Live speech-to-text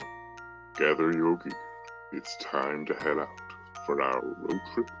Gather your gear. It's time to head out for our road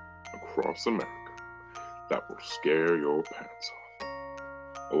trip across America that will scare your pants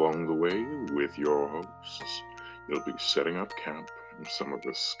off. Along the way, with your hosts, you'll be setting up camp in some of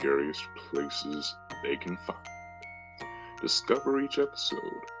the scariest places they can find. Discover each episode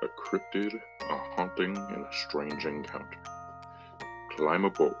a cryptid, a haunting, and a strange encounter. Climb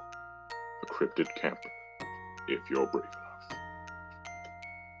aboard a cryptid camper if you're brave enough.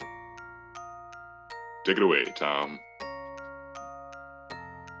 Take it away, Tom.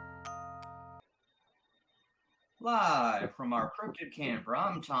 Live from our cryptid camper,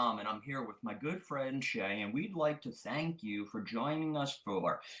 I'm Tom, and I'm here with my good friend Shay, and we'd like to thank you for joining us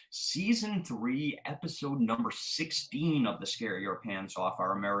for Season 3, Episode number 16 of the Scare Your Pants Off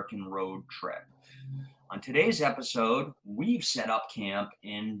Our American Road Trip. On today's episode, we've set up camp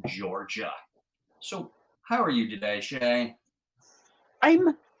in Georgia. So, how are you today, Shay?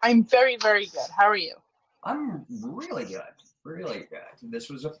 I'm very, very good. How are you? I'm really good. Really good.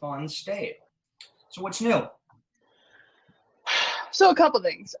 This was a fun state. So what's new? So a couple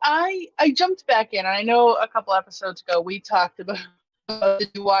things. I jumped back in, and I know a couple episodes ago we talked about the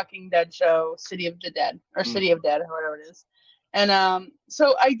new Walking Dead show, City of the Dead, or City of Dead, or whatever it is. And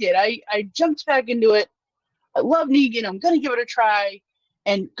so I did. I jumped back into it. I love Negan. I'm gonna give it a try.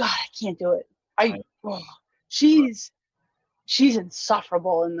 And God, I can't do it. She's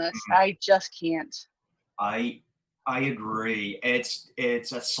insufferable in this. I just can't. I agree. It's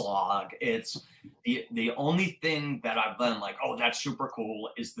a slog. It's the only thing that I've been like, oh, that's super cool,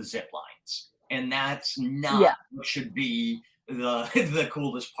 is the zip lines, and that's not what should be the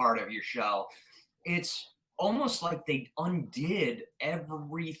coolest part of your show. It's almost like they undid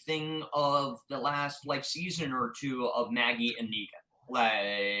everything of the last season or two of Maggie and Negan.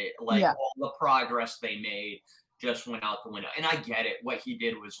 All the progress they made just went out the window. And I get it. What he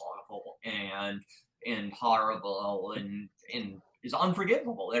did was awful and horrible and is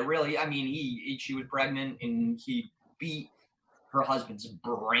unforgivable. It really, she was pregnant and he beat her husband's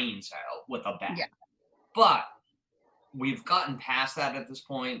brains out with a bat. Yeah. But we've gotten past that at this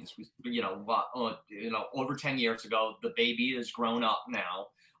point. This was, over 10 years ago. The baby is grown up now,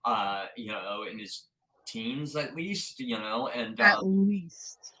 in his teens at least, and at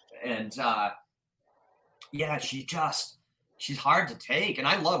least. And she's hard to take, and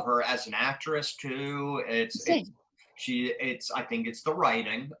I love her as an actress too. I think it's the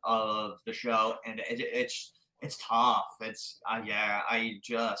writing of the show, and it's tough.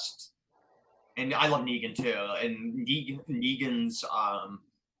 And I love Negan too, and Negan's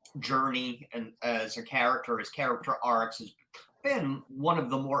journey and as a character, his character arcs has been one of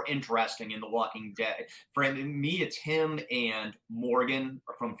the more interesting in The Walking Dead. For me, it's him and Morgan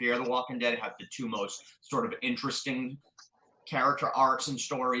from Fear the Walking Dead have the two most sort of interesting character arcs and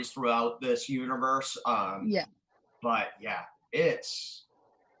stories throughout this universe. But it's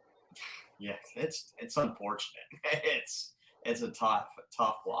unfortunate. It's a tough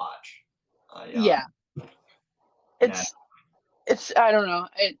watch. It's I don't know.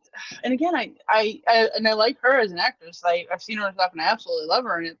 And again, I like her as an actress. I've seen her stuff and I absolutely love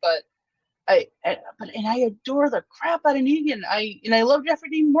her in it. But I adore the crap out of Negan. I love Jeffrey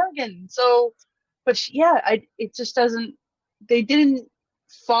Dean Morgan. So, but it just doesn't. They didn't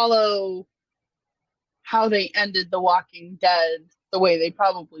follow how they ended The Walking Dead the way they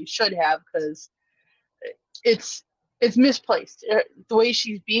probably should have, because it's misplaced. The way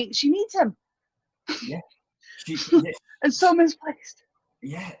she needs him. Yeah. It's so misplaced.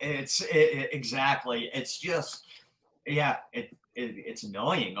 Yeah, exactly. It's just, it's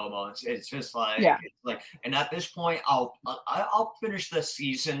annoying almost. It's just and at this point, I'll finish this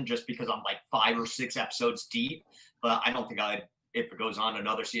season just because I'm 5 or 6 episodes deep. But I don't think if it goes on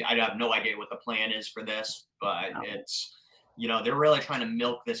another season, I have no idea what the plan is for this. But it's, they're really trying to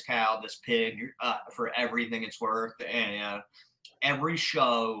milk this cow, this pig, for everything it's worth. And every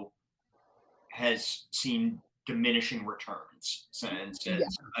show has seen diminishing returns since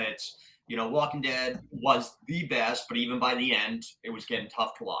it's Walking Dead was the best, but even by the end, it was getting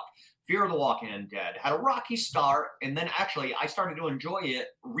tough to watch. Fear of the Walking Dead had a rocky start, and then actually I started to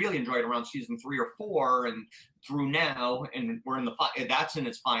really enjoy it around season 3 or 4, and through now, and we're in that's in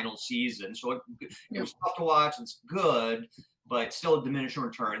its final season. So it was tough to watch. It's good, but still a diminishing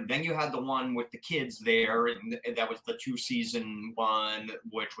return. Then you had the one with the kids there, and that was the 2-season one,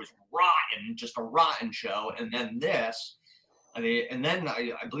 which was rotten, just a rotten show. And then this, and then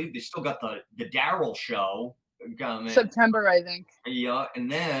I believe they still got the Daryl show coming. September, I think. Yeah,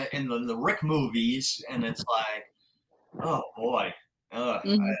 and then in the Rick movies, and it's oh boy,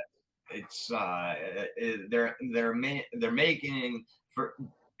 it's they're making for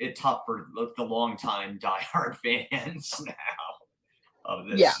it tough for the longtime diehard fans now of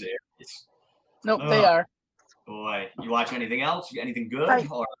this series. Nope, they are. Boy, you watch anything else? Anything good? I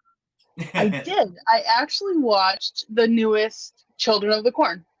did. I actually watched the newest Children of the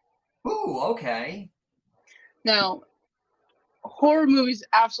Corn. Ooh, okay. Now, horror movies,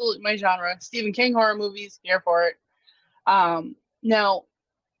 absolutely my genre. Stephen King horror movies, here for it. Now,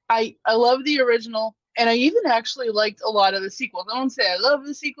 I love the original, and I even actually liked a lot of the sequels. I won't say I love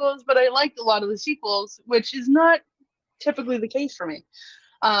the sequels, but I liked a lot of the sequels, which is not typically the case for me.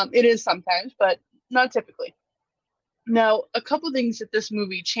 It is sometimes, but not typically. Now, a couple things that this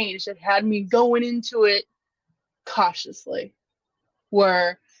movie changed that had me going into it cautiously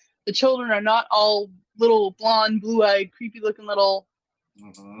were the children are not all little blonde, blue-eyed, creepy-looking little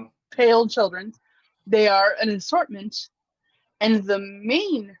pale children. They are an assortment, and the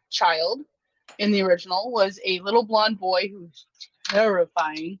main child in the original was a little blonde boy who's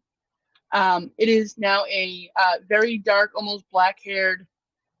terrifying. It is now a very dark, almost black-haired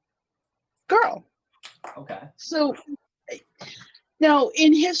girl. Okay. So now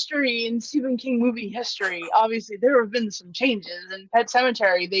in history, in Stephen King movie history, obviously there have been some changes. In Pet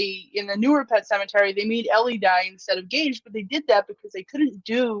Sematary, in the newer Pet Sematary, they made Ellie die instead of Gage, but they did that because they couldn't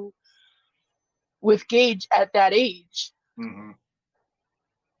do with Gage at that age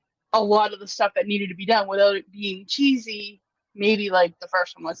a lot of the stuff that needed to be done without it being cheesy, maybe like the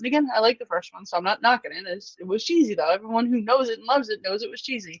first one was. And again, I like the first one, so I'm not knocking it. It was cheesy though. Everyone who knows it and loves it knows it was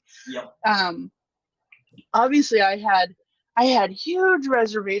cheesy. Yep. Obviously I had huge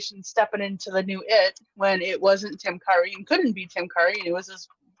reservations stepping into the new It when it wasn't Tim Curry and couldn't be Tim Curry, and it was this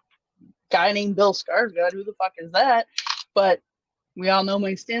guy named Bill Skarsgård. Who the fuck is that? But we all know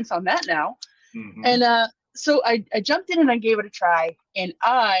my stance on that now. And so I jumped in and I gave it a try, and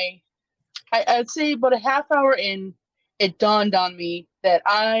I'd say about a half hour in, it dawned on me that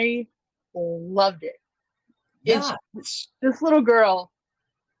I loved it. Yeah. It's this little girl.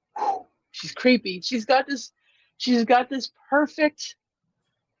 She's creepy. She's got this perfectly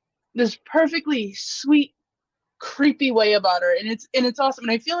sweet, creepy way about her, and it's awesome.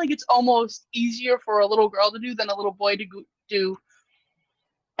 And I feel like it's almost easier for a little girl to do than a little boy to do.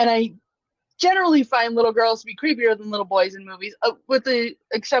 And I generally find little girls to be creepier than little boys in movies, with the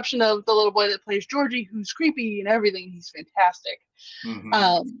exception of the little boy that plays Georgie, who's creepy and everything. He's fantastic.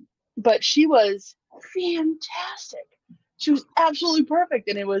 But she was fantastic. She was absolutely perfect,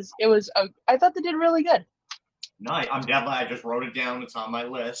 and I thought they did really good. Nice. I just wrote it down. It's on my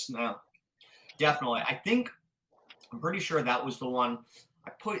list now. Definitely. I'm pretty sure that was the one I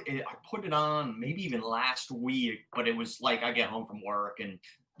put it on maybe even last week, but it was like I get home from work and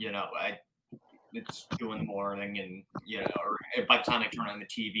it's 2 in the morning, and or by the time I turn on the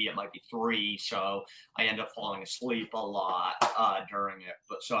TV, it might be 3, so I end up falling asleep a lot during it.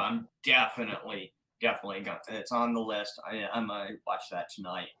 But so I'm definitely it's on the list. I might watch that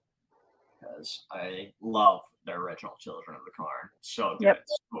tonight because I love the original Children of the Corn. So good. Yep.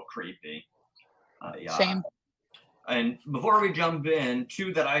 So creepy. Same. And before we jump in,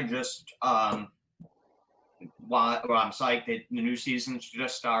 2 that I just I'm psyched that the new season's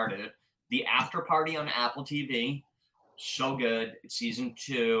just started. The After Party on Apple TV. So good. It's season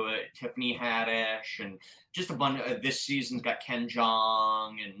 2. Tiffany Haddish, and just a bunch of this season's got Ken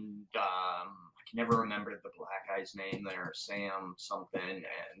Jeong, and I can never remember the black guy's name there, Sam something,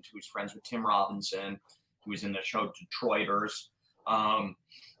 and who's friends with Tim Robinson, who was in the show Detroiters.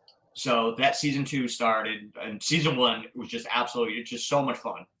 So that season 2 started, and season 1 was just it's just so much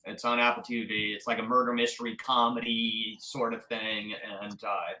fun. It's on Apple TV. It's like a murder mystery comedy sort of thing, and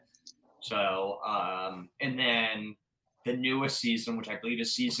and then the newest season, which I believe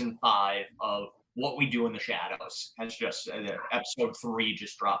is season 5 of What We Do in the Shadows, has just episode 3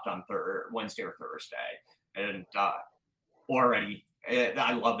 just dropped on Wednesday or Thursday, and already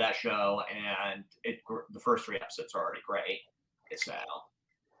I love that show, and the first 3 episodes are already great.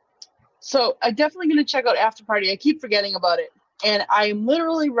 So I'm definitely going to check out After Party. I keep forgetting about it, and I'm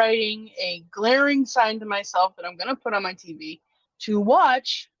literally writing a glaring sign to myself that I'm going to put on my TV to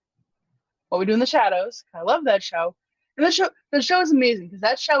watch What We Do in the Shadows. I love that show. And the show is amazing because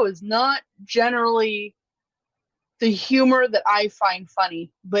that show is not generally the humor that I find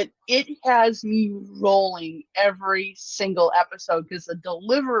funny, but it has me rolling every single episode because the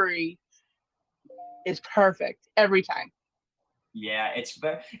delivery is perfect every time. Yeah, it's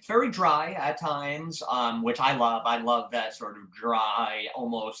very dry at times, which I love. I love that sort of dry,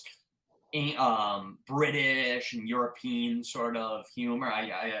 almost British and European sort of humor.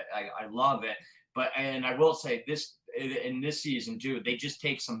 I love it. And I will say this, in this season too, they just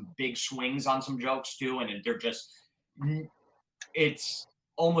take some big swings on some jokes too, and they're just, it's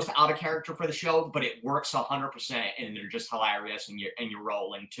almost out of character for the show, but it works 100%, and they're just hilarious, and you're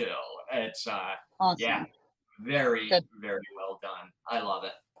rolling too. It's awesome. Yeah, very Good. very well done. I love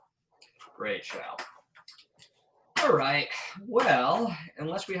it. Great show. All right. Well,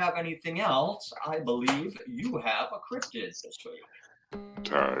 unless we have anything else, I believe you have a cryptid this week.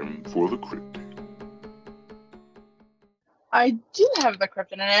 Time for the cryptid. I do have the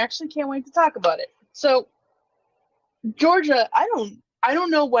cryptid, and I actually can't wait to talk about it. So, Georgia, I don't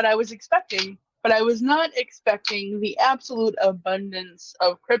know what I was expecting, but I was not expecting the absolute abundance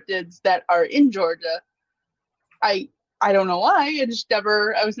of cryptids that are in Georgia. I don't know why. I was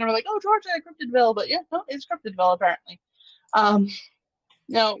never like, oh, Georgia, Cryptidville, but yeah, no, it's Cryptidville apparently.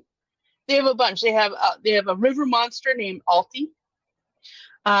 Now they have a bunch. They have a river monster named Alti.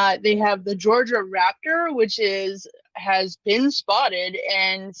 They have the Georgia raptor, which has been spotted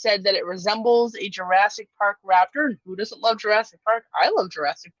and said that it resembles a Jurassic Park raptor. And who doesn't love Jurassic Park? I love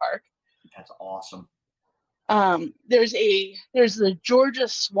Jurassic Park. That's awesome. There's the Georgia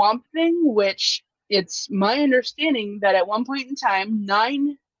swamp thing, which it's my understanding that at one point in time,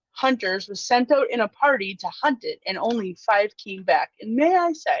 9 hunters was sent out in a party to hunt it, and only 5 came back. And may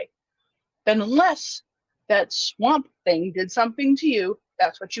I say, that unless that swamp thing did something to you,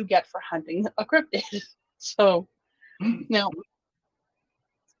 that's what you get for hunting a cryptid. So, now,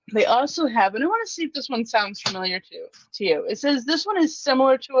 they also have, and I want to see if this one sounds familiar to you. It says this one is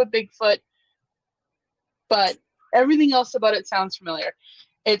similar to a Bigfoot, but everything else about it sounds familiar.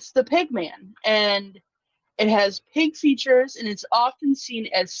 It's the Pigman, and it has pig features, and it's often seen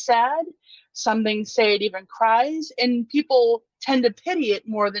as sad. Some things say it even cries, and people tend to pity it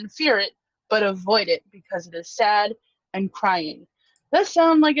more than fear it, but avoid it because it is sad and crying. Does that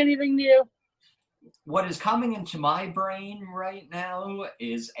sound like anything to you? What is coming into my brain right now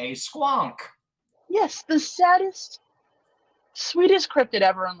is a squonk. Yes, the saddest, sweetest cryptid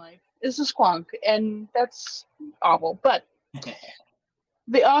ever in life is a squonk, and that's awful. But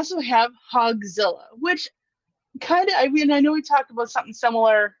they also have Hogzilla, which kind of, I know we talked about something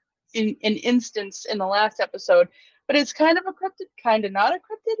similar in instance in the last episode, but it's kind of a cryptid, kind of not a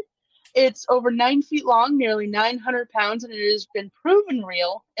cryptid. It's over 9 feet long, nearly 900 pounds, and it has been proven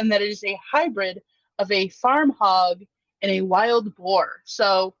real, and that it is a hybrid of a farm hog and a wild boar.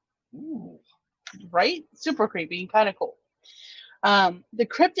 So, right? Super creepy and kind of cool. The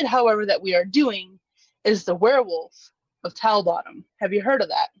cryptid, however, that we are doing is the werewolf of Talbottom. Have you heard of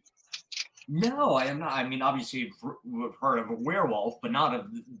that? No, I am not. I mean, obviously, we've heard of a werewolf, but not of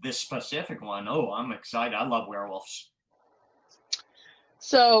this specific one. Oh, I'm excited. I love werewolves.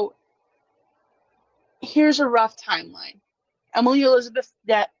 So, here's a rough timeline. Emily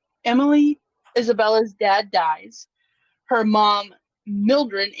Isabella's dad dies. Her mom,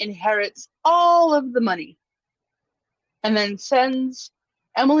 Mildred, inherits all of the money and then sends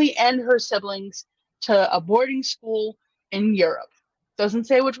Emily and her siblings to a boarding school in Europe. Doesn't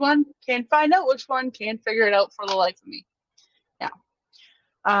say which one. Can't find out which one. Can't figure it out for the life of me.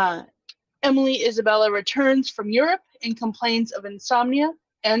 Now, Emily Isabella returns from Europe and complains of insomnia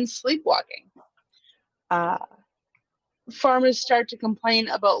and sleepwalking. Farmers start to complain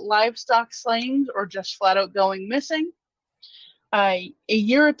about livestock slayings or just flat out going missing. A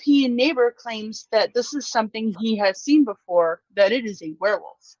European neighbor claims that this is something he has seen before, that it is a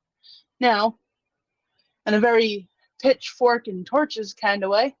werewolf. Now, in a very pitchfork and torches kind of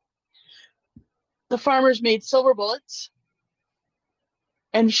way, the farmers made silver bullets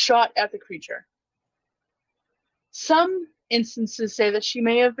and shot at the creature. Some instances say that she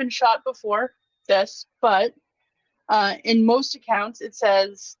may have been shot before this, but in most accounts it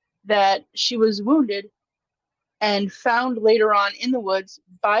says that she was wounded and found later on in the woods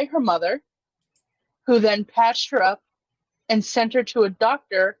by her mother, who then patched her up and sent her to a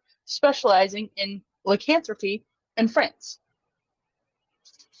doctor specializing in lycanthropy in France.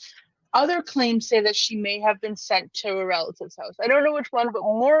 Other claims say that she may have been sent to a relative's house. I don't know which one, but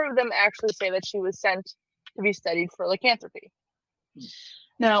more of them actually say that she was sent to be studied for lycanthropy.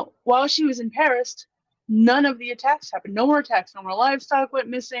 Now, while she was in Paris, none of the attacks happened. No more attacks. No more livestock went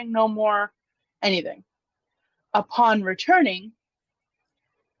missing. No more anything. Upon returning,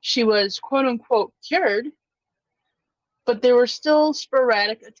 she was quote-unquote cured, but there were still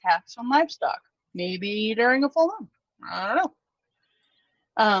sporadic attacks on livestock, maybe during a full moon. I don't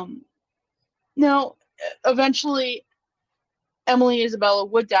know. Now, eventually, Emily Isabella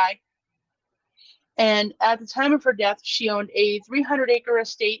would die, and at the time of her death, she owned a 300-acre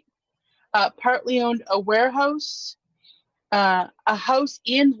estate, partly owned a warehouse, a house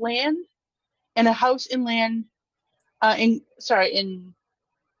and land, and a house and land in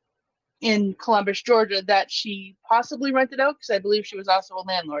in Columbus, Georgia, that she possibly rented out, because I believe she was also a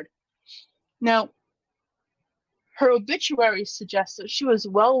landlord. Now, her obituary suggests that she was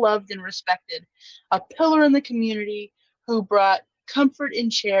well loved and respected, a pillar in the community who brought comfort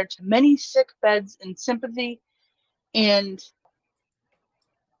and cheer to many sick beds and sympathy and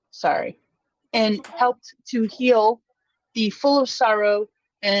helped to heal the full of sorrow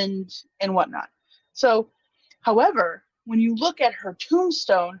and whatnot. So, however, when you look at her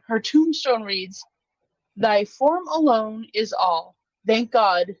tombstone reads, "Thy form alone is all. Thank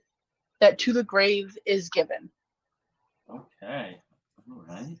God that to the grave is given." Okay. All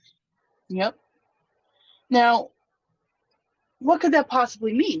right. Yep. Now, what could that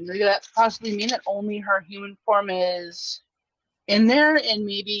possibly mean? Could that possibly mean that only her human form is in there and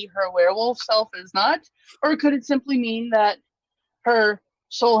maybe her werewolf self is not? Or could it simply mean that her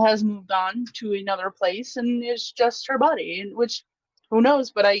soul has moved on to another place and it's just her body? And which, who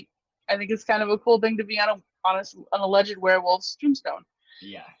knows? But I think it's kind of a cool thing to be on an alleged werewolf's tombstone.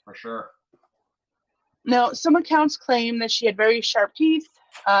 Yeah, for sure. Now, some accounts claim that she had very sharp teeth.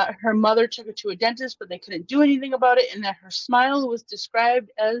 Her mother took her to a dentist, but they couldn't do anything about it, and that her smile was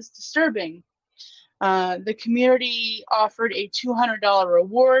described as disturbing. The community offered a $200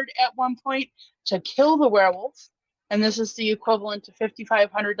 reward at one point to kill the werewolf, and this is the equivalent to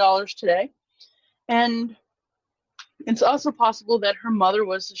 $5,500 today. And it's also possible that her mother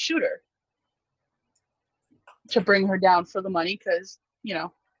was the shooter to bring her down for the money, because,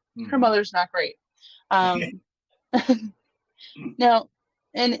 her mother's not great. Now,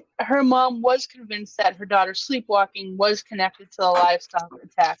 and her mom was convinced that her daughter's sleepwalking was connected to the livestock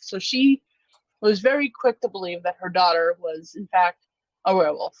attack. So she was very quick to believe that her daughter was, in fact, a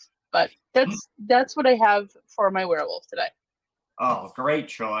werewolf. But that's what I have for my werewolf today. Oh, great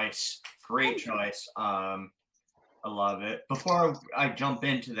choice. Great choice. I love it. Before I jump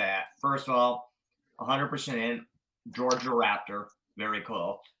into that, first of all, 100% in, Georgia Raptor. Very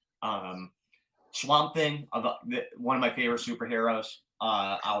cool. Swamp Thing, one of my favorite superheroes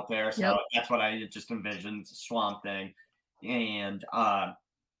out there. So That's what I just envisioned, Swamp Thing. And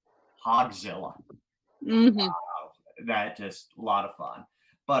Hogzilla. Mm-hmm. That just a lot of fun.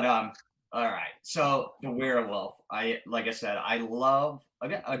 But all right. So the werewolf. Like I said, I love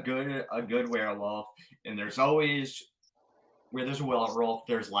a good werewolf, and there's always, where there's a werewolf,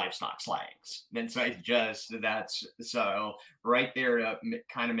 there's livestock slayings. And so that's right there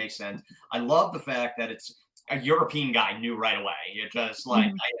kind of makes sense. I love the fact that it's a European guy knew right away. It just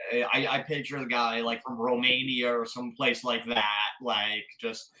like, I picture the guy like from Romania or some place like that, like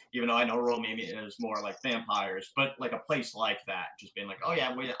just, even though I know Romania is more like vampires, but like a place like that, just being like, oh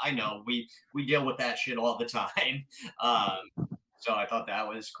yeah, I know we deal with that shit all the time. So I thought that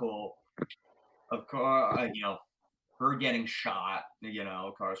was cool. Of course, her getting shot,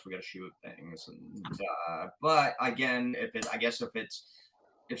 of course we got to shoot things, but again,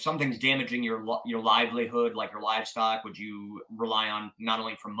 if something's damaging your livelihood, like your livestock, would you rely on not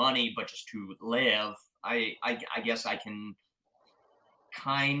only for money but just to live? I guess I can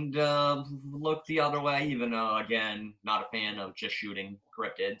kind of look the other way, even though, again, not a fan of just shooting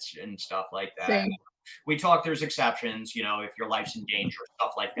cryptids and stuff like that. Same. We talk, there's exceptions, if your life's in danger,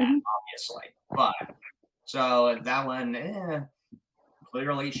 stuff like that, obviously. But so that one,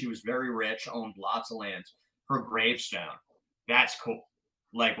 clearly she was very rich, owned lots of land. Her gravestone, that's cool.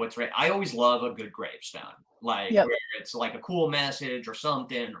 Like, what's right? I always love a good gravestone, like where it's like a cool message or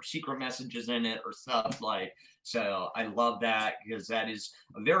something, or secret messages in it or stuff like. So I love that, because that is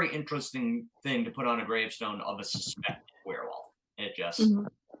a very interesting thing to put on a gravestone of a suspected werewolf. It just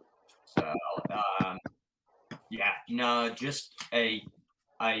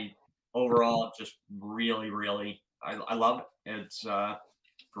overall just really, really, I love it. It's a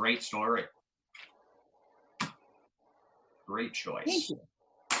great story. Great choice. Thank you.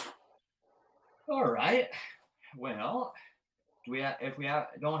 All right. Well, if we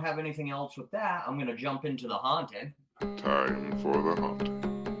don't have anything else with that, I'm going to jump into the haunted. Time for the haunted.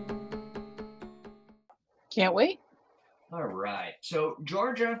 Can't wait. All right. So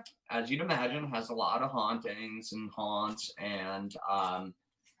Georgia, as you'd imagine, has a lot of hauntings and haunts and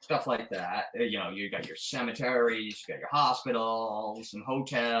stuff like that. You got your cemeteries, you got your hospitals and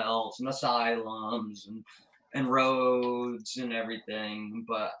hotels and asylums and roads and everything.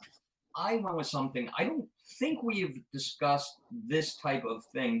 But I went with something, I don't think we've discussed this type of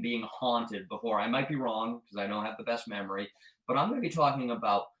thing being haunted before. I might be wrong, because I don't have the best memory, but I'm going to be talking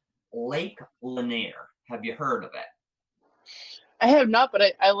about Lake Lanier. Have you heard of it? I have not, but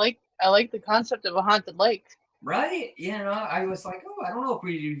I like the concept of a haunted lake. Right? I was like, I don't know if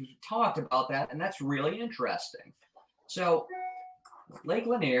we talked about that, and that's really interesting. So Lake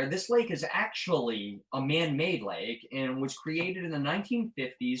Lanier, this lake is actually a man-made lake and was created in the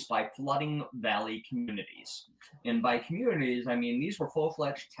 1950s by flooding valley communities. And by communities, I mean these were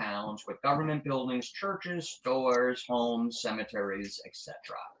full-fledged towns with government buildings, churches, stores, homes, cemeteries, etc.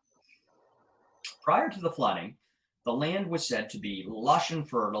 Prior to the flooding, the land was said to be lush and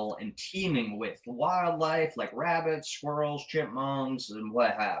fertile and teeming with wildlife like rabbits, squirrels, chipmunks, and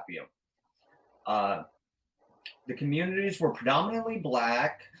what have you. The communities were predominantly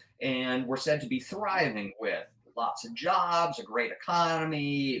Black and were said to be thriving with lots of jobs, a great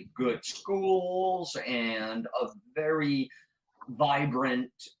economy, good schools, and a very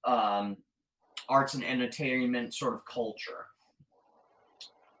vibrant arts and entertainment sort of culture.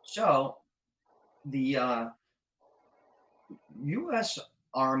 So the U.S.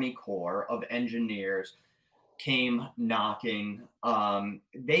 Army Corps of Engineers came knocking.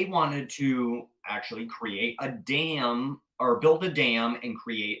 They wanted to actually create a dam or build a dam and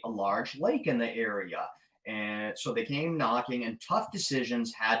create a large lake in the area. And so they came knocking, and tough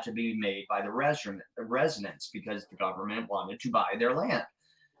decisions had to be made by the residents because the government wanted to buy their land.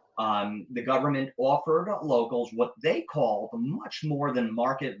 The government offered locals what they called much more than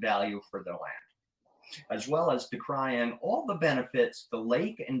market value for their land, as well as decrying all the benefits the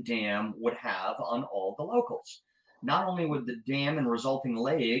lake and dam would have on all the locals. Not only would the dam and resulting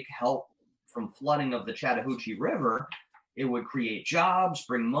lake help from flooding of the Chattahoochee River, it would create jobs,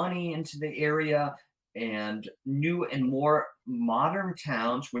 bring money into the area, and new and more modern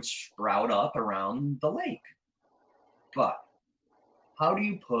towns would sprout up around the lake. But how do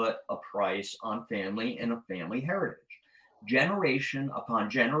you put a price on family and a family heritage? Generation upon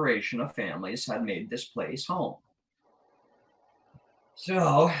generation of families had made this place home.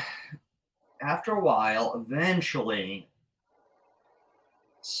 So, after a while, eventually,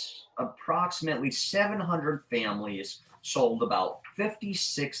 approximately 700 families sold about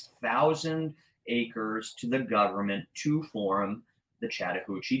 56,000 acres to the government to form the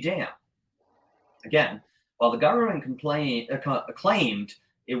Chattahoochee Dam. Again, while the government claimed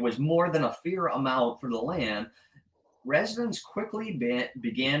it was more than a fair amount for the land, residents quickly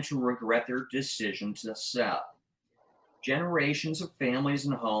began to regret their decision to sell. Generations of families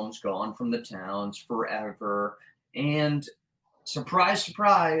and homes gone from the towns forever, and surprise,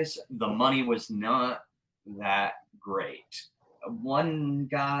 surprise, the money was not that great. One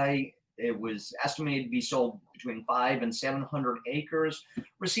guy, it was estimated to be sold between 500 and 700 acres,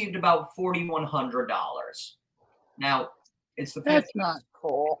 received about $4,100. Now, it's the 50s. That's not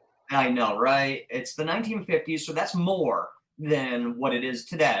cool. I know, right? It's the 1950s, so that's more than what it is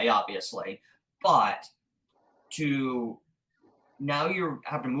today, obviously. But now you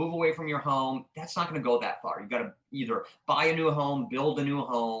have to move away from your home. That's not going to go that far. You got to either buy a new home, build a new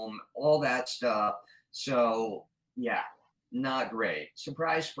home, all that stuff. So, yeah. Not great.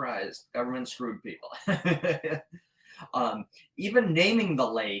 Surprise, surprise. Government screwed people. Even naming the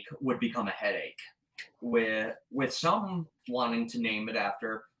lake would become a headache, with some wanting to name it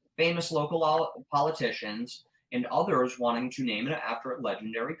after famous local politicians and others wanting to name it after a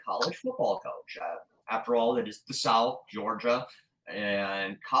legendary college football coach. After all, it is the South, Georgia,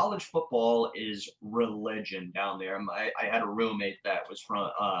 and college football is religion down there. I had a roommate that was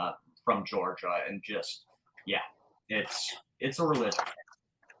from Georgia, and just, yeah. It's a religion.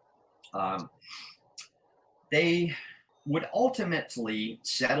 They would ultimately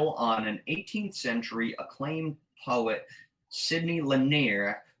settle on an 18th century acclaimed poet, Sidney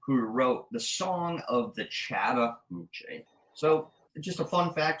Lanier, who wrote the Song of the Chattahoochee. So just a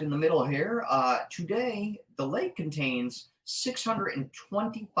fun fact in the middle here. Today, the lake contains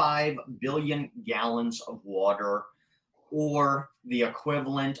 625 billion gallons of water, or the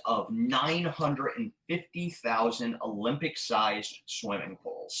equivalent of 950,000 Olympic-sized swimming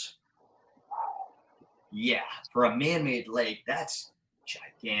pools. Yeah, for a man-made lake, that's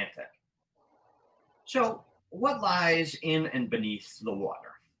gigantic. So, what lies in and beneath the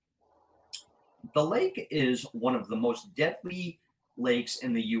water? The lake is one of the most deadly lakes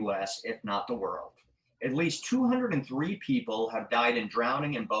in the U.S., if not the world. At least 203 people have died in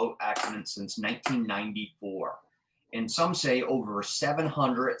drowning and boat accidents since 1994. And some say over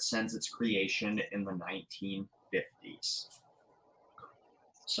 700 since its creation in the 1950s.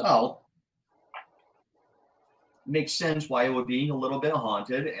 So, makes sense why it would be a little bit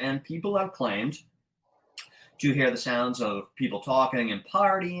haunted, and people have claimed to hear the sounds of people talking and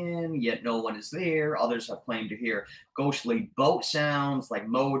partying, yet no one is there. Others have claimed to hear ghostly boat sounds like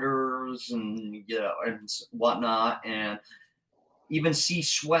motors and whatnot, and even see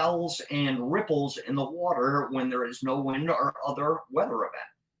swells and ripples in the water when there is no wind or other weather event.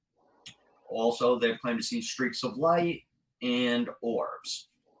 Also, they've claimed to see streaks of light, and orbs.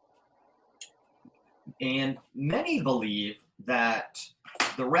 And many believe that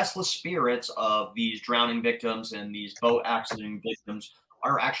the restless spirits of these drowning victims and these boat accident victims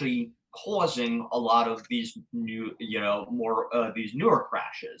are actually causing a lot of these new, these newer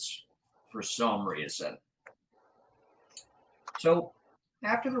crashes for some reason. So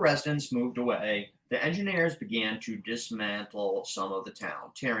after the residents moved away, the engineers began to dismantle some of the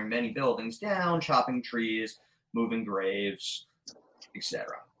town, tearing many buildings down, chopping trees, moving graves, etc.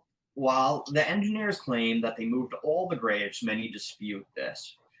 While the engineers claim that they moved all the graves, many dispute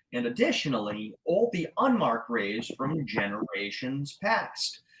this. And additionally, all the unmarked graves from generations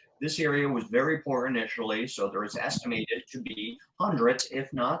past. This area was very poor initially, so there is estimated to be hundreds,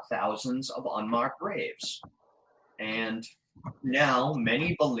 if not thousands, of unmarked graves. And now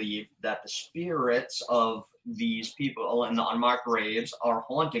many believe that the spirits of these people in the unmarked graves are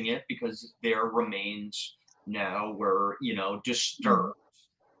haunting it because their remains now were, disturbed.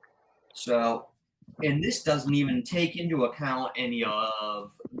 So, and this doesn't even take into account any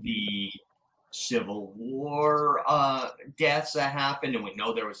of the Civil War deaths that happened, and we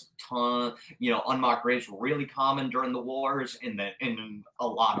know there was a ton, unmarked graves were really common during the wars, and a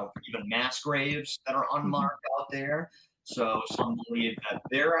lot of even mass graves that are unmarked out there. So some believe that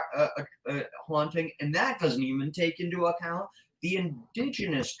they're haunting, and that doesn't even take into account the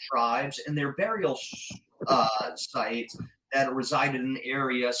indigenous tribes and their burial sites that resided in the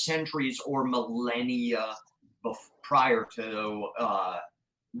area centuries or millennia prior to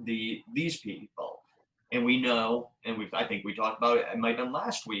these people. And we know, and I think we talked about it, it might have been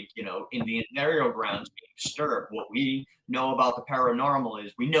last week, Indian burial grounds being disturbed. What we know about the paranormal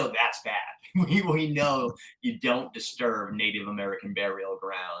is we know that's bad. We know you don't disturb Native American burial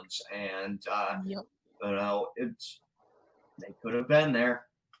grounds. And, they could have been there.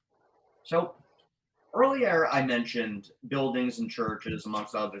 So earlier I mentioned buildings and churches,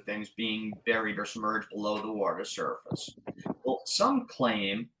 amongst other things, being buried or submerged below the water surface. Well, some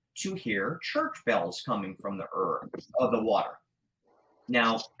claim to hear church bells coming from the water.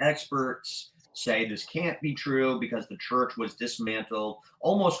 Now, experts say this can't be true because the church was dismantled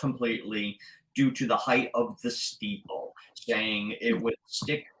almost completely due to the height of the steeple, saying it would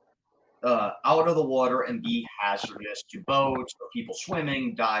stick out of the water and be hazardous to boats, people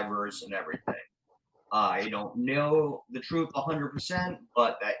swimming, divers, and everything. I don't know the truth 100%,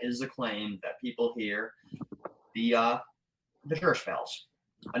 but that is a claim that people hear the church bells.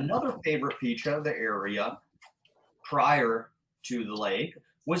 Another favorite feature of the area prior to the lake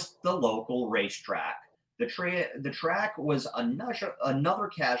was the local racetrack. The track was another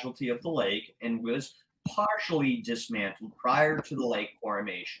casualty of the lake and was partially dismantled prior to the lake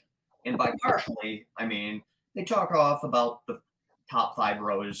formation. And by partially, I mean they talk off about the top 5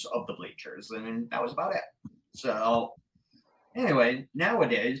 rows of the bleachers, and that was about it. So anyway,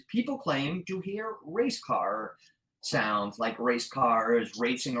 nowadays people claim to hear race car sounds, like race cars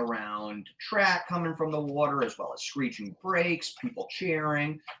racing around track coming from the water, as well as screeching brakes, people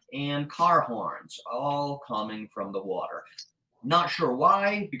cheering, and car horns, all coming from the water. Not sure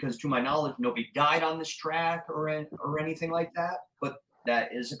why, because to my knowledge, nobody died on this track or anything like that, but that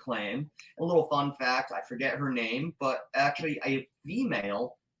is a claim. A little fun fact, I forget her name, but actually a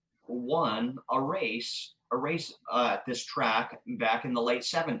female won a race at this track back in the late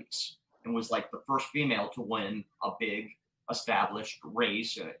 70s and was like the first female to win a big established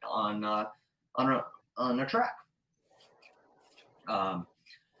race on a track.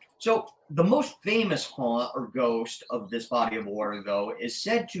 So the most famous haunt or ghost of this body of water, though, is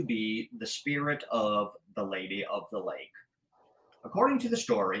said to be the spirit of the Lady of the Lake. According to the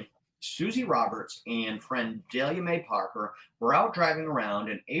story, Susie Roberts and friend Delia Mae Parker were out driving around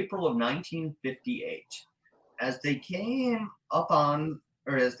in April of 1958. As they came upon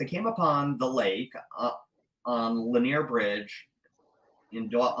the lake on Lanier Bridge on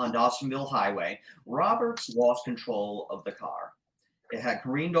Dawsonville Highway, Roberts lost control of the car. It had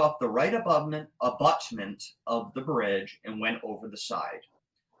careened off the right abutment of the bridge and went over the side.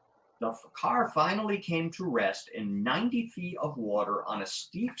 The car finally came to rest in 90 feet of water on a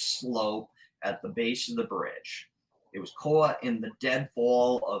steep slope at the base of the bridge. It was caught in the dead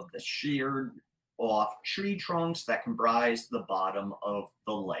fall of the sheared off tree trunks that comprised the bottom of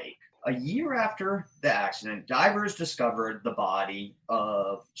the lake. A year after the accident, divers discovered the body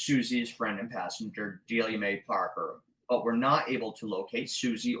of Susie's friend and passenger, Delia Mae Parker, but were not able to locate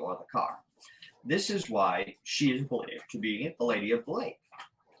Susie or the car. This is why she is believed to be the Lady of the Lake.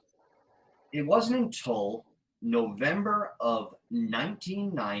 It wasn't until November of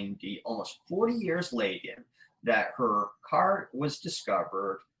 1990, almost 40 years later, that her car was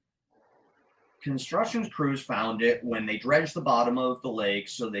discovered construction crews found it when they dredged the bottom of the lake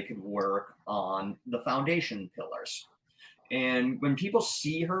so they could work on the foundation pillars. And when people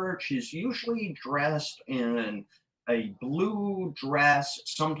see her, she's usually dressed in a blue dress,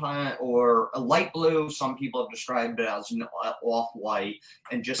 sometimes, or a light blue. Some people have described it as an off-white,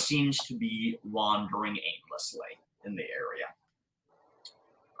 and just seems to be wandering aimlessly in the area.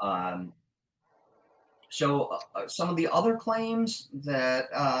 So some of the other claims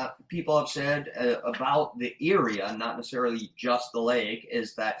that people have said about the area, not necessarily just the lake,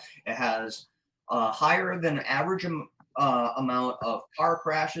 is that it has higher than average amount of car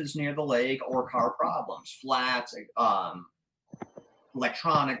crashes near the lake or car problems, flats,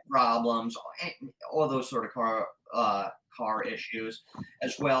 electronic problems, all those sort of car issues,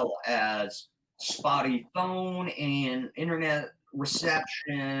 as well as spotty phone and internet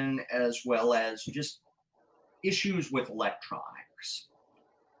reception, as well as just issues with electronics.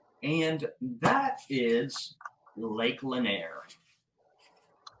 And that is Lake Lanier.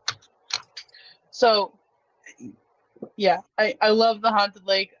 So, yeah, I love the Haunted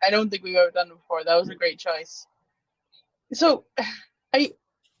Lake. I don't think we've ever done it before. That was a great choice. So,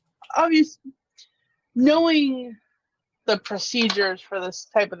 knowing the procedures for this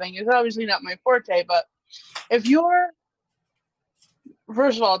type of thing is obviously not my forte, but if you're,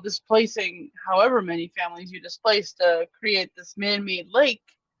 first of all, displacing however many families you displace to create this man-made lake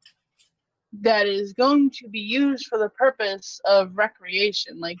that is going to be used for the purpose of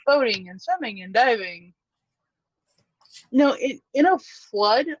recreation, like boating and swimming and diving. No, in a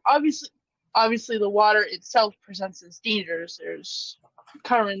flood, obviously the water itself presents its dangers. There's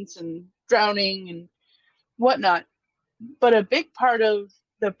currents and drowning and whatnot. But a big part of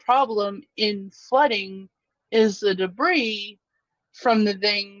the problem in flooding is the debris from the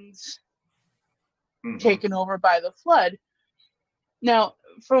things taken over by the flood. Now,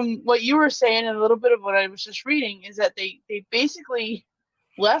 from what you were saying and a little bit of what I was just reading, is that they basically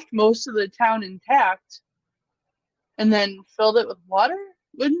left most of the town intact and then filled it with water?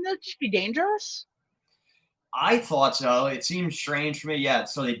 Wouldn't that just be dangerous? I thought so. It seems strange to me. Yeah,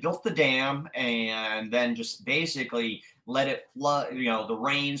 so they built the dam and then just basically let it flood, the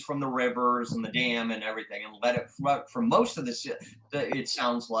rains from the rivers and the dam and everything, and let it flood for most of the city. It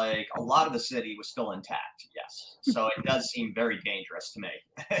sounds like a lot of the city was still intact. Yes. So it does seem very dangerous to me.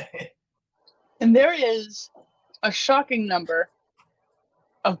 And there is a shocking number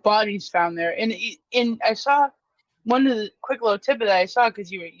of bodies found there. And I saw one of the quick little tidbit that I saw, because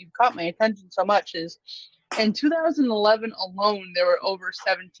you caught my attention so much, is in 2011 alone, there were over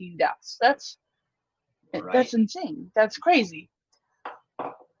 17 deaths. That's insane. That's crazy.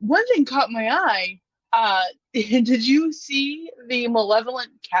 One thing caught my eye. Did you see the malevolent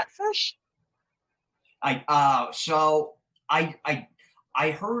catfish? I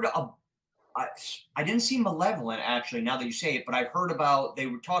heard I didn't see malevolent, actually, now that you say it, but I've heard about, they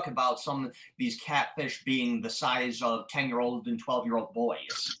would talk about some of these catfish being the size of 10-year-old and 12-year-old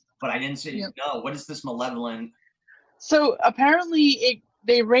boys. But I didn't see, no, what is this malevolent? So apparently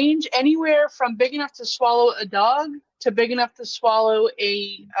they range anywhere from big enough to swallow a dog to big enough to swallow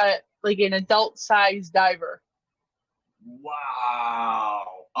like an adult-sized diver. Wow.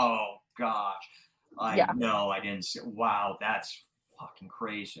 Oh, gosh. No, I didn't see. Wow, that's fucking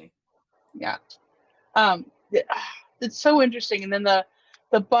crazy. Yeah. It's so interesting. And then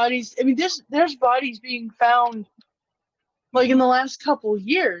the bodies, I mean, there's bodies being found like in the last couple of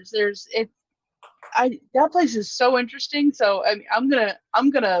years. That place is so interesting. So I mean, I'm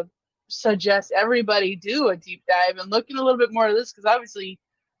gonna suggest everybody do a deep dive and look in a little bit more of this, because obviously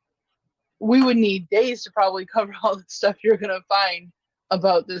we would need days to probably cover all the stuff you're gonna find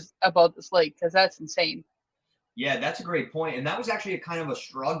about this lake, because that's insane. Yeah, that's a great point. And that was actually a kind of a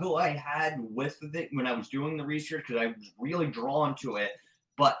struggle I had with it when I was doing the research, because I was really drawn to it,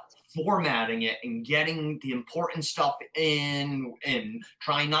 but formatting it and getting the important stuff in and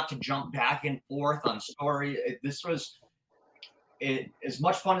trying not to jump back and forth on story. This was as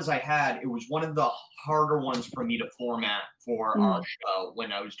much fun as I had. It was one of the harder ones for me to format for our show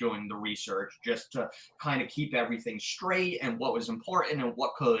when I was doing the research, just to kind of keep everything straight and what was important and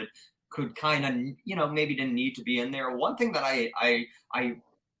what could kind of, maybe didn't need to be in there. One thing that I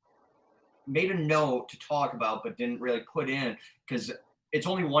made a note to talk about but didn't really put in, because it's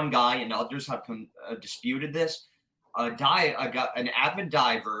only one guy and others have disputed this. An avid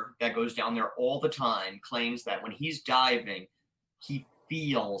diver that goes down there all the time claims that when he's diving, he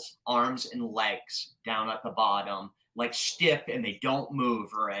feels arms and legs down at the bottom, like stiff, and they don't move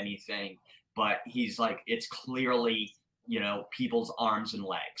or anything. But he's like, it's clearly, people's arms and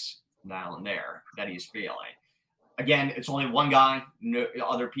legs down there that he's feeling. again, it's only one guy. No,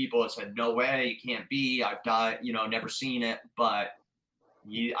 other people have said, no way, you can't be. I've died, never seen it. But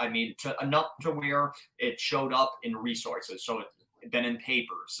enough to where it showed up in resources. So it's been in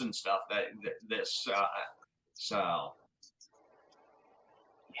papers and stuff so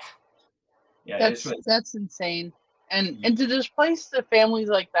yeah. That's insane. And to displace the families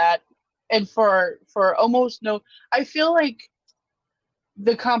like that, and for almost no, I feel like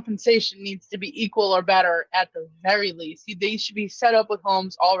the compensation needs to be equal or better at the very least. They should be set up with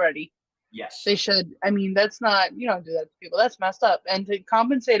homes already. Yes. They should. I mean, that's not, you don't do that to people. That's messed up. And to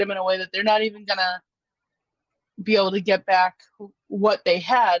compensate them in a way that they're not even going to be able to get back what they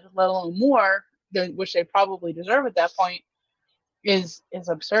had, let alone more, which they probably deserve at that point, is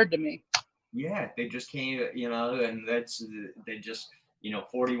absurd to me. Yeah, they just came, and they just,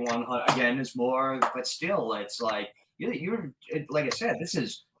 4,100 again is more, but still, it's like, you're like I said, this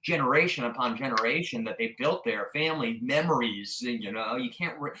is generation upon generation that they built their family memories. You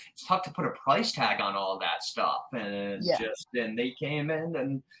can't. It's tough to put a price tag on all that stuff, and then they came in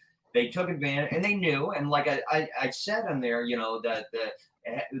and they took advantage, and they knew, and like I said in there, that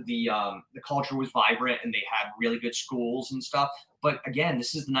the culture was vibrant and they had really good schools and stuff. But again,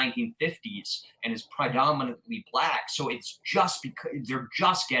 this is the 1950s and it's predominantly black. So it's just because they're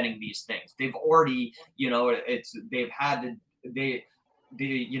just getting these things. They've already, there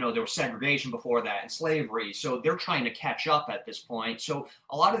was segregation before that and slavery. So they're trying to catch up at this point. So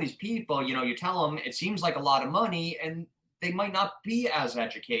a lot of these people, you tell them it seems like a lot of money and they might not be as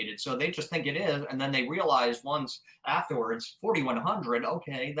educated. So they just think it is. And then they realize once afterwards, 4,100,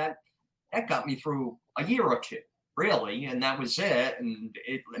 okay, that got me through a year or two, really. And that was it. And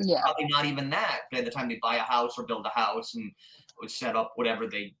it's probably not even that by the time they buy a house or build a house and would set up whatever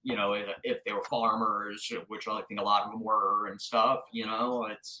they, if they were farmers, which I think a lot of them were and stuff,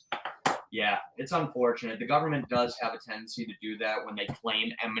 it's unfortunate. The government does have a tendency to do that when they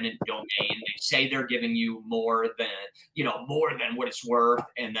claim eminent domain. They say they're giving you more than what it's worth,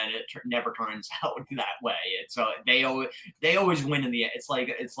 and then it never turns out that way. It's they always win in the end. It's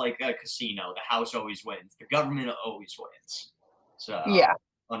like a casino. The house always wins. The government always wins. So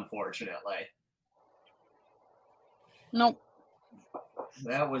unfortunately, nope.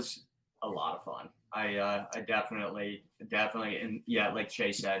 That was a lot of fun. I definitely, and like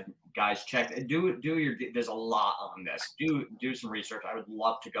Shay said, guys, do your. There's a lot on this. Do some research. I would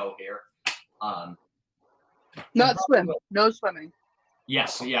love to go here. No swimming.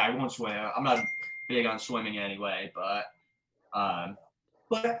 Yes, I won't swim. I'm not big on swimming anyway, but all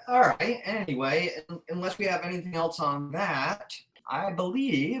right. Anyway, unless we have anything else on that, I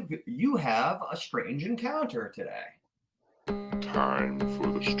believe you have a strange encounter today. Time for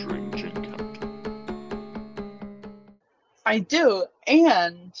the strange encounter. I do,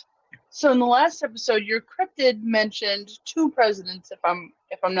 and so in the last episode, your cryptid mentioned 2 presidents, if I'm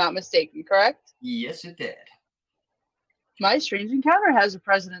not mistaken, correct? Yes, it did. My strange encounter has a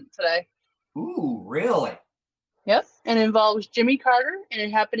president today. Ooh, really? Yep, and it involves Jimmy Carter, and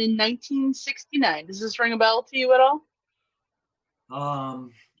it happened in 1969. Does this ring a bell to you at all?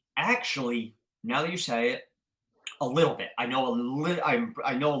 Actually, now that you say it, a little bit. I know a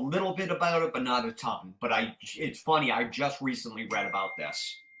little bit about it, but not a ton. But it's funny. I just recently read about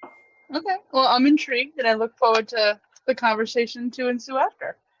this. Okay. Well, I'm intrigued, and I look forward to the conversation to ensue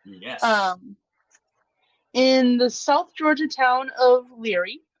after. Yes. In the South Georgia town of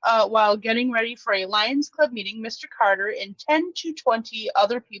Leary, while getting ready for a Lions Club meeting, Mr. Carter and 10 to 20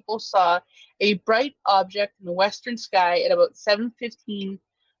 other people saw a bright object in the western sky at about 7:15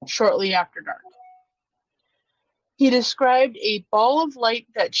 shortly after dark. He described a ball of light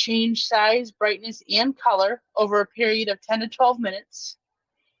that changed size, brightness, and color over a period of 10 to 12 minutes.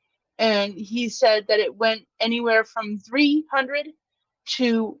 And he said that it went anywhere from 300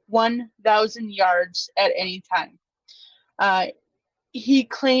 to 1,000 yards at any time. He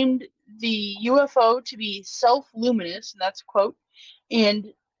claimed the UFO to be self-luminous, and that's a quote,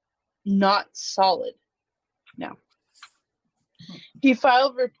 and not solid. Now, he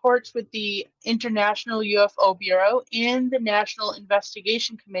filed reports with the International UFO Bureau and the National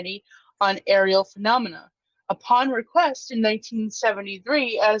Investigation Committee on Aerial Phenomena. Upon request in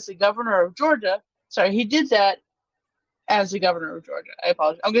 1973 as the governor of Georgia, he did that as the governor of Georgia. I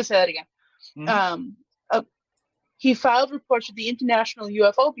apologize. I'm going to say that again. Mm-hmm. He filed reports with the International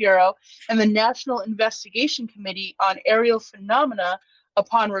UFO Bureau and the National Investigation Committee on Aerial Phenomena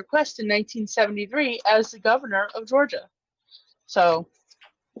upon request in 1973 as the governor of Georgia. So,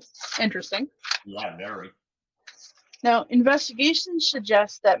 interesting. Yeah, very. Now, investigations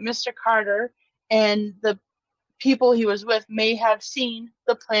suggest that Mr. Carter and the people he was with may have seen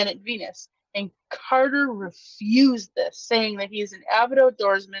the planet Venus. and Carter refused this, saying that he is an avid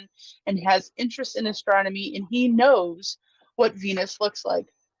outdoorsman and has interest in astronomy, and he knows what Venus looks like.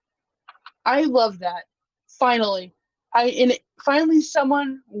 I love that. Finally, finally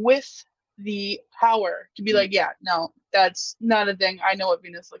someone with the power to be like, yeah, no, that's not a thing. I know what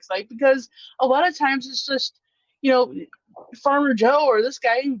Venus looks like, because a lot of times it's just, Farmer Joe or this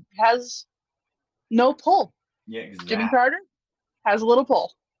guy has no pull. Yeah, exactly. Jimmy Carter has a little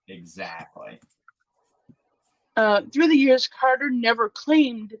pull. Exactly. Through the years, Carter never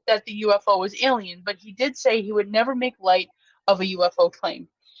claimed that the UFO was alien, but he did say he would never make light of a UFO claim.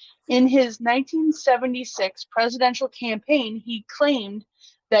 In his 1976 presidential campaign, he claimed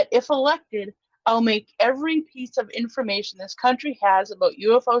that if elected, I'll make every piece of information this country has about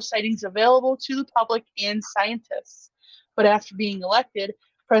UFO sightings available to the public and scientists. But after being elected,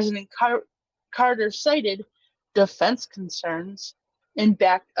 President Carter cited defense concerns and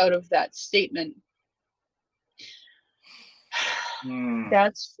backed out of that statement.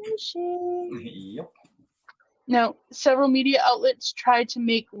 That's fishy. Yep. Now, several media outlets tried to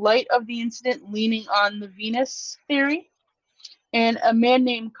make light of the incident, leaning on the Venus theory, and a man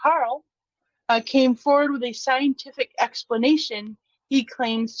named Carl came forward with a scientific explanation. He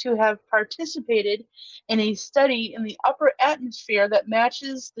claims to have participated in a study in the upper atmosphere that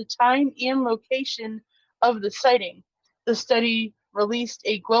matches the time and location of the sighting. The study released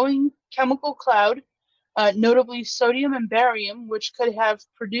a glowing chemical cloud, notably sodium and barium, which could have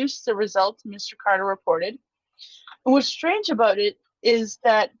produced the result Mr. Carter reported. And what's strange about it is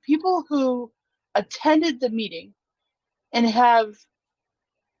that people who attended the meeting and have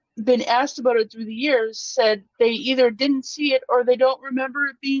been asked about it through the years said they either didn't see it or they don't remember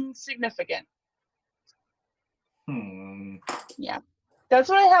it being significant. Yeah, that's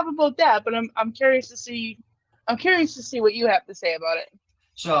what I have about that. But I'm curious to see. I'm curious to see what you have to say about it.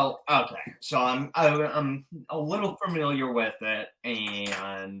 So okay, so I'm a little familiar with it,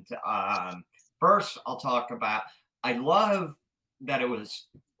 and first I'll talk about. I love that it was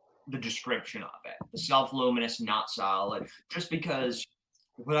the description of it, the self-luminous, not solid, just because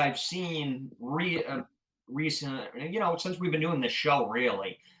what I've seen recent, since we've been doing this show,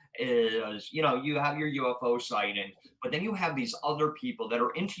 really, is, you have your UFO sighting, but then you have these other people that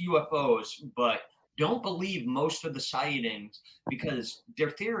are into UFOs, but don't believe most of the sightings, because their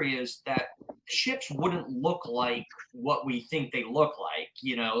theory is that ships wouldn't look like what we think they look like,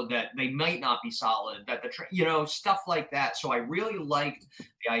 that they might not be solid, that stuff like that. So I really liked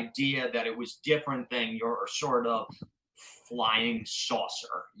the idea that it was different than your sort of flying saucer,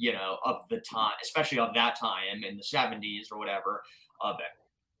 of the time, especially of that time in the 70s or whatever of it.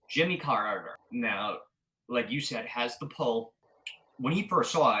 Jimmy Carter, now, like you said, has the pull. When he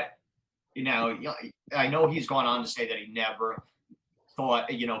first saw it, I know he's gone on to say that he never thought,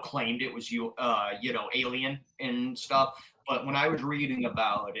 claimed it was alien and stuff. But when I was reading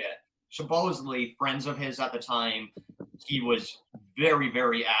about it, supposedly friends of his at the time, he was very,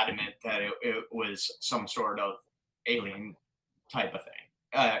 very adamant that it was some sort of alien type of thing.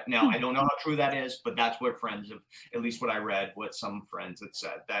 Now, I don't know how true that is, but that's what friends of, at least what I read, what some friends had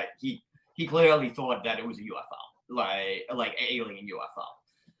said, that he clearly thought that it was a UFO, like alien UFO.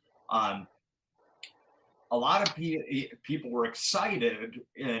 A lot of people were excited,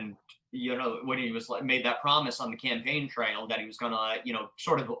 and when he was made that promise on the campaign trail that he was gonna,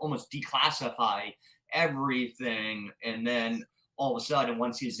 sort of almost declassify everything, and then all of a sudden,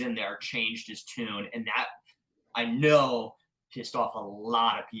 once he's in there, changed his tune, and that I know pissed off a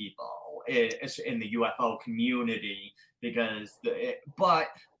lot of people in the UFO community, but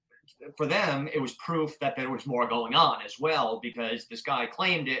for them, it was proof that there was more going on as well, because this guy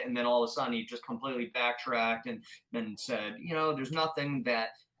claimed it, and then all of a sudden he just completely backtracked and then said, there's nothing that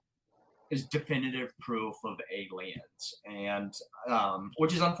is definitive proof of aliens, and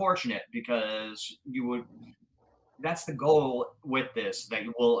which is unfortunate, because that's the goal with this, that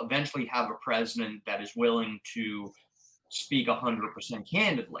you will eventually have a president that is willing to speak 100%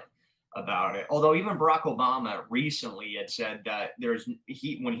 candidly about it. Although even Barack Obama recently had said that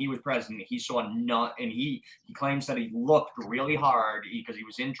when he was president, he saw not, and he claims that he looked really hard because he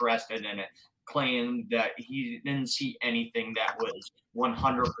was interested in it, claimed that he didn't see anything that was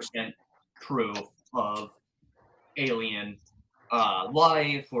 100% proof of alien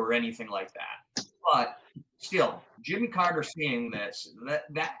life or anything like that. But still, Jimmy Carter seeing this,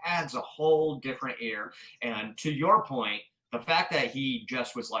 that adds a whole different air. And to your point, the fact that he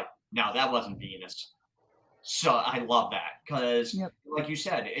just was like, no, that wasn't Venus. So I love that, because like you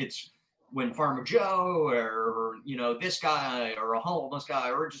said, it's when Farmer Joe or, this guy or a homeless guy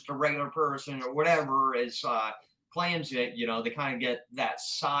or just a regular person or whatever is claims that, you know, they kind of get that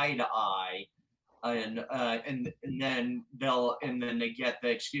side eye, and then they get the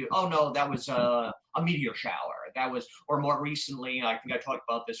excuse, oh no, that was a meteor shower. That was, or more recently, I think I talked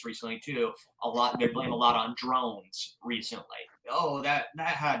about this recently too, they blame a lot on drones recently. Oh, that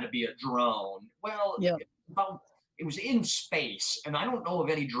had to be a drone. Well, Yeah. It was in space, and I don't know of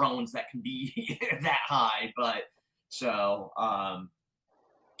any drones that can be that high, but so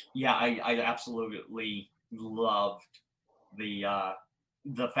yeah, I absolutely loved the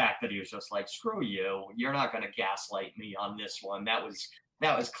fact that he was just like, screw you, you're not going to gaslight me on this one. That was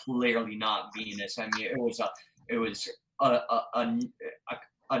clearly not Venus. I mean, it was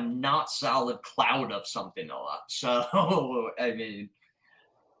a not solid cloud of something a lot. So I mean,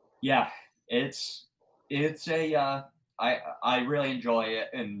 yeah, it's a I really enjoy it,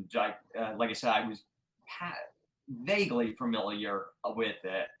 and like I said, I was vaguely familiar with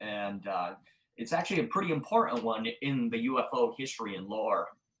it, and it's actually a pretty important one in the UFO history and lore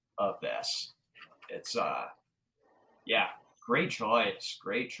of this. It's yeah, great choice.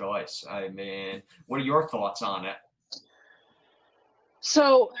 I mean, what are your thoughts on it?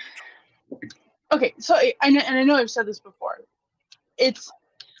 So, okay, so I know I've said this before. It's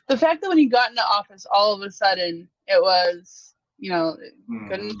the fact that when he got into office, all of a sudden it was, you know,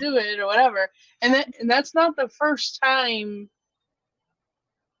 couldn't do it or whatever, and that's not the first time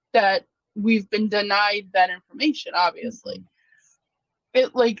that we've been denied that information. Obviously,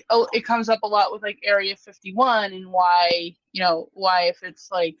 it comes up a lot with like Area 51 and why if it's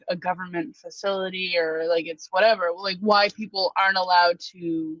like a government facility or like it's whatever, like why people aren't allowed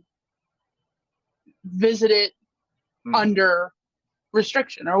to visit it under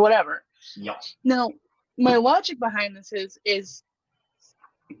restriction or whatever. Yep. Now, my logic behind this is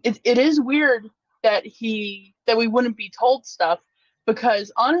it is weird that we wouldn't be told stuff,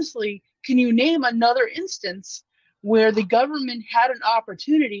 because honestly, can you name another instance where the government had an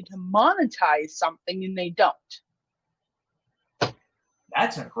opportunity to monetize something and they don't?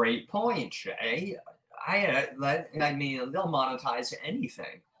 That's a great point, Shay. I mean, they'll monetize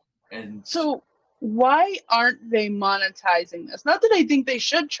anything, and so why aren't they monetizing this? Not that I think they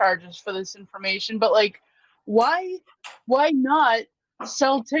should charge us for this information, but like, why not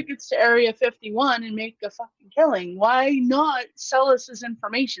sell tickets to Area 51 and make a fucking killing? Why not sell us this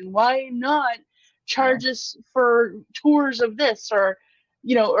information? Why not charge us for tours of this, or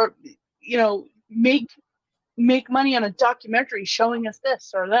make money on a documentary showing us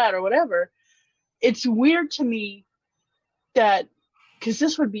this or that or whatever? It's weird to me that, because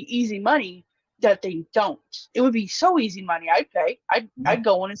this would be easy money, that they don't. It would be so easy money. I'd pay. I'd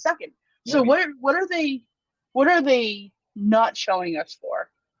go in a second. Yeah. So what are they not showing us for?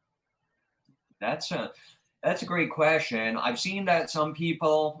 That's a great question. I've seen that some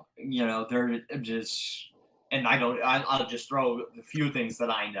people, you know, they're just, and I'll just throw a few things that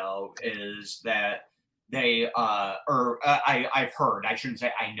I know is that they I've heard, I shouldn't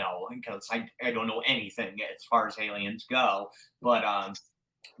say I know, because I don't know anything as far as aliens go, but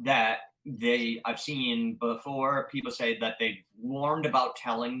that I've seen before people say that they warned about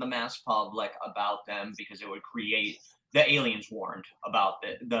telling the mass public about them because it would create, the aliens warned about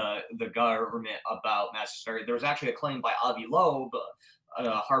the government about mass hysteria. There was actually a claim by Avi Loeb, a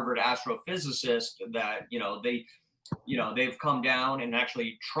Harvard astrophysicist, that they've come down, and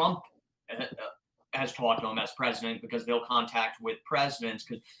actually Trump has talked to them as president, because they'll contact with presidents,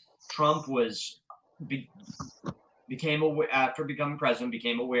 because Trump after becoming president,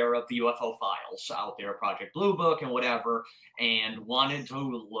 became aware of the UFO files out there, Project Blue Book and whatever, and wanted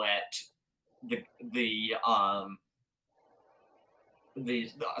to let the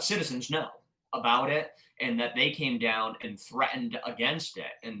citizens know about it, and that they came down and threatened against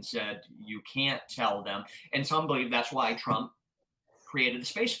it and said, you can't tell them. And some believe that's why Trump created the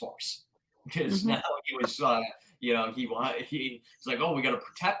Space Force, because now he was he's like, oh, we got to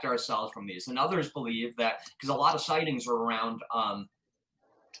protect ourselves from these. And others believe that because a lot of sightings are around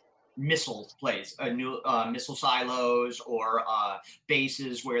missile silos or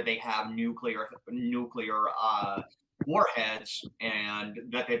bases where they have nuclear warheads, and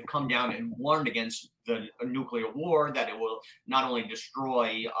that they've come down and warned against the nuclear war, that it will not only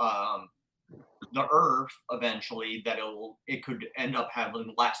destroy the Earth eventually, that it could end up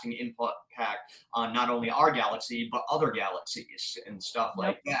having lasting impact on not only our galaxy but other galaxies and stuff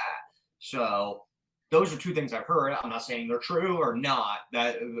like that. So those are two things I've heard. I'm not saying they're true or not,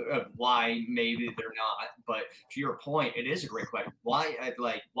 that why maybe they're not, but to your point, it is a great question. Why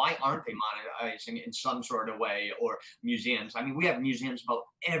aren't they monetizing in some sort of way, or museums? I mean, we have museums about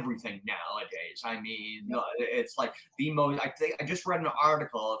everything nowadays. I mean, it's like the most, I just read an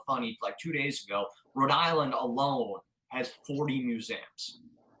article, funny, like 2 days ago, Rhode Island alone has 40 museums.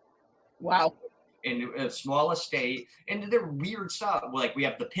 Wow. In a small estate, and they're weird stuff. Like we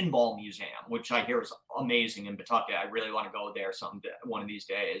have the Pinball Museum, which I hear is amazing in Pawtucket. I really want to go there one of these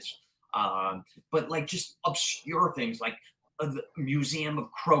days. But like just obscure things like the Museum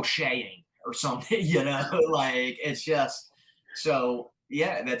of Crocheting or something, you know, like it's just so.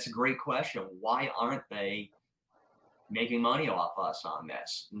 Yeah, that's a great question. Why aren't they making money off us on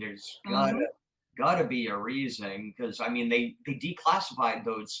this? And there's gotta be a reason, because I mean they declassified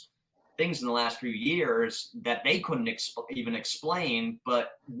those things in the last few years that they couldn't even explain,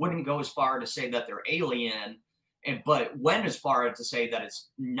 but wouldn't go as far to say that they're alien, but went as far as to say that it's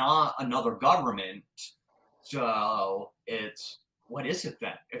not another government. So it's, what is it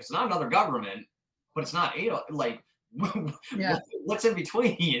then? If it's not another government, but it's not alien, like what's in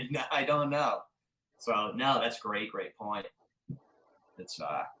between? I don't know. So no, that's great point. It's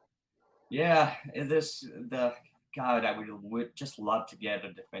God, I would just love to get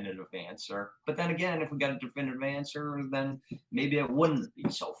a definitive answer. But then again, if we got a definitive answer, then maybe it wouldn't be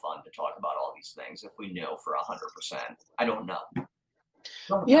so fun to talk about all these things if we knew for 100%. I don't know.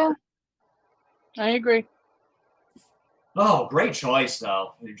 I agree. Oh, great choice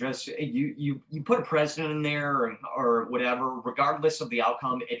though. You put a president in there or whatever, regardless of the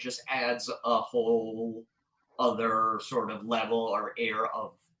outcome, it just adds a whole other sort of level or air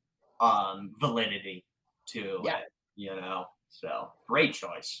of validity to it, you know. So great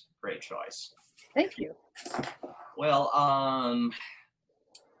choice. Thank you. Well,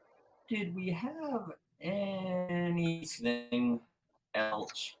 did we have anything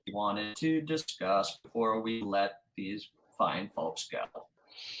else you wanted to discuss before we let these fine folks go?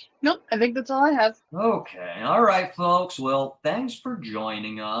 Nope, I think that's all I have. Okay, all right, folks. Well, thanks for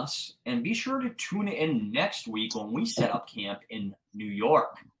joining us, and be sure to tune in next week when we set up camp in New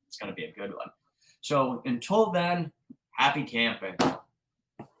York. It's going to be a good one. So until then, happy camping.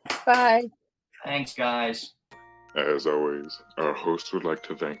 Bye. Thanks, guys. As always, our host would like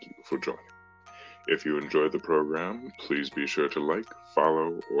to thank you for joining. If you enjoyed the program, please be sure to like,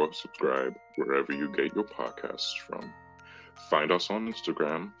 follow, or subscribe wherever you get your podcasts from. Find us on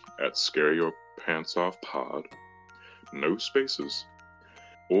Instagram at ScareYourPantsOffPod, no spaces,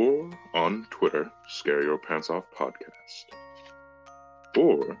 or on Twitter, ScareYourPantsOffPodcast.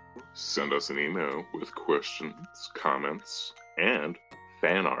 Or send us an email with questions, comments, and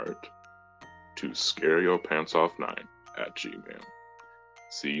fan art to ScareYourPantsOff9@gmail.com.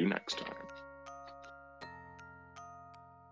 See you next time.